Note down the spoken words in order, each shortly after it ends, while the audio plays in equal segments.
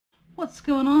What's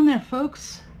going on there,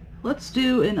 folks? Let's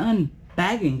do an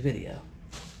unbagging video.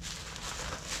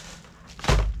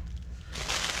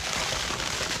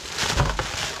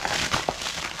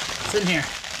 What's in here?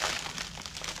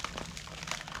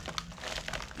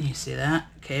 You see that?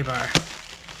 K-bar.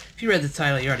 If you read the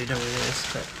title, you already know what it is,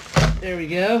 but there we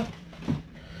go.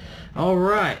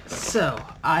 Alright, so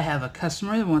I have a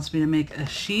customer that wants me to make a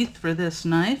sheath for this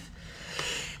knife.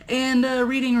 And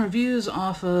reading reviews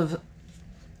off of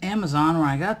Amazon, where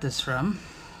I got this from,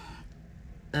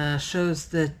 shows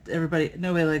that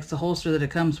nobody likes the holster that it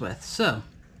comes with. So,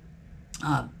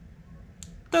 throw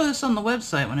this on the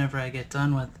website whenever I get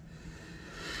done with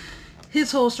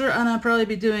his holster, and I'll probably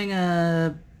be doing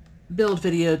a build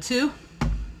video too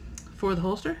for the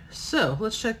holster. So,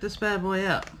 let's check this bad boy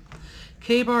out.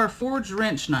 K-bar forged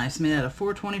wrench knife made out of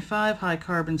 425 high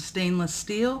carbon stainless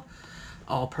steel,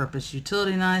 all-purpose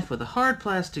utility knife with a hard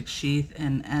plastic sheath,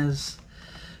 and as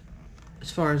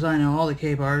far as I know, all the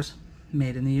K-bars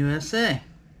made in the USA.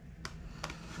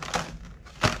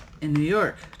 In New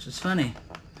York, which is funny.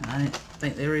 I didn't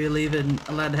think they were even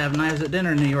allowed to have knives at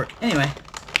dinner in New York. Anyway,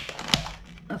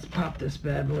 let's pop this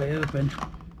bad boy open.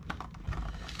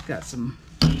 Got some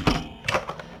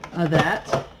of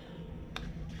that.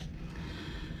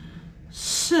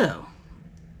 So,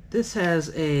 this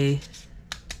has a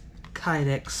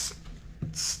Kydex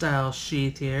style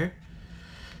sheath here.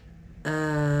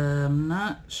 I'm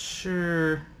not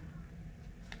sure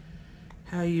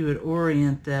how you would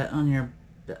orient that on your,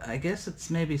 I guess it's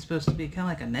maybe supposed to be kind of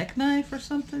like a neck knife or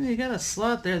something. You got a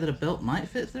slot there that a belt might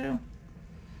fit through.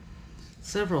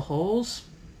 Several holes.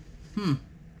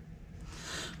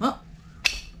 Well,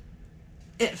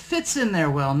 it fits in there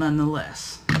well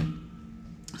nonetheless.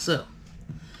 So,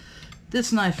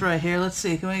 this knife right here, let's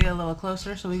see, can we get a little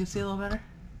closer so we can see a little better?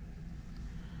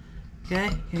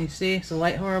 Okay, can you see? It's a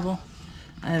light horrible.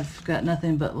 I've got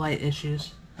nothing but light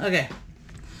issues. Okay,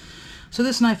 so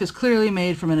this knife is clearly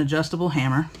made from an adjustable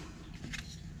hammer.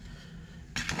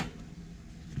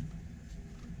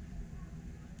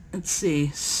 Let's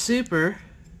see, super,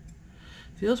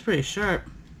 feels pretty sharp.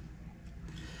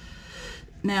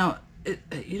 Now,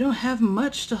 you don't have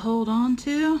much to hold on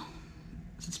to.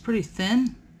 It's pretty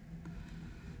thin.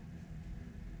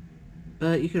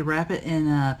 But you could wrap it in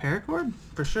paracord,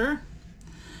 for sure.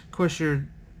 Of course, you're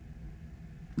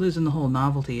losing the whole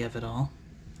novelty of it all.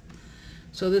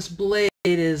 So this blade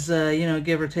is, you know,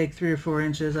 give or take 3 or 4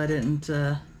 inches. I didn't,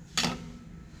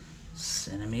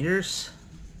 centimeters.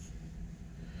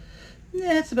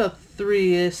 Yeah, it's about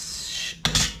 3-ish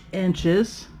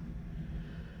inches.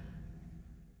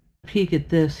 Peek at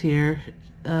this here.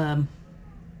 I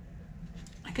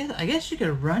guess you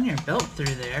could run your belt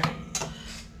through there.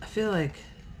 I feel like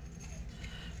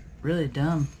really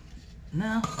dumb.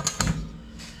 No.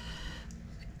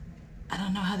 I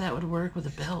don't know how that would work with a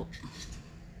belt.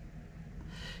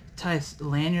 Tie a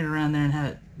lanyard around there and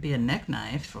have it be a neck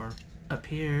knife or up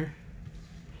here.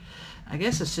 I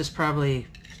guess it's just probably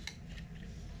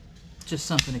just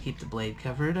something to keep the blade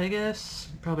covered, I guess.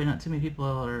 Probably not too many people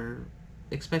are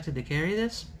expected to carry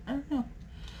this. I don't know.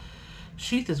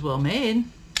 Sheath is well made.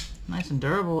 Nice and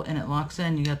durable, and it locks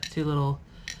in. You got the 2 little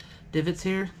divots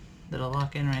here that'll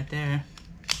lock in right there.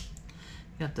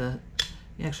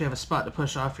 You actually have a spot to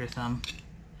push off your thumb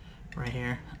right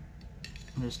here.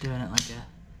 I'm just doing it like a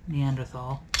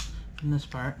Neanderthal from this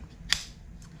part.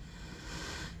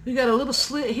 We got a little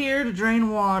slit here to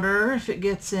drain water if it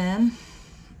gets in.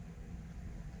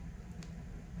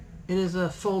 It is a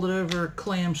folded over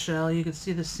clamshell. You can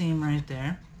see the seam right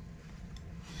there.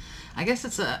 I guess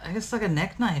it's like a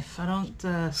neck knife. I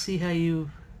don't see how you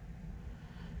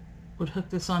would hook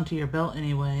this onto your belt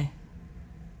anyway.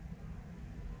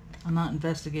 I'm not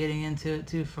investigating into it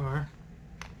too far.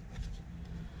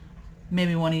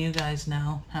 Maybe one of you guys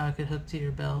know how it could hook to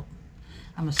your belt.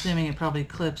 I'm assuming it probably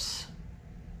clips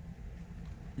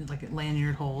like at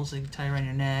lanyard holes that you tie around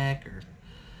your neck or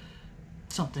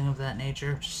something of that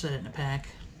nature. Just set it in a pack.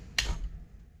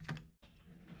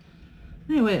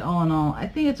 Anyway, all in all, I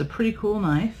think it's a pretty cool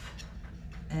knife,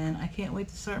 and I can't wait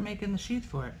to start making the sheath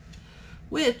for it,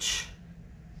 which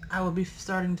I will be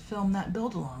starting to film that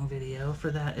build-along video for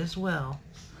that as well.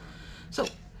 So, you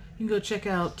can go check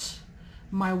out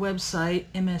my website,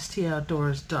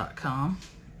 mstoutdoors.com,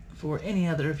 for any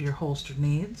other of your holster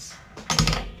needs.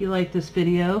 If you like this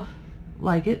video,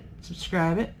 like it,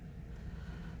 subscribe it,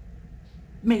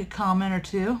 make a comment or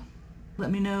 2.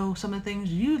 Let me know some of the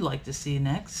things you'd like to see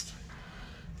next.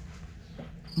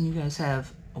 And you guys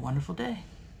have a wonderful day.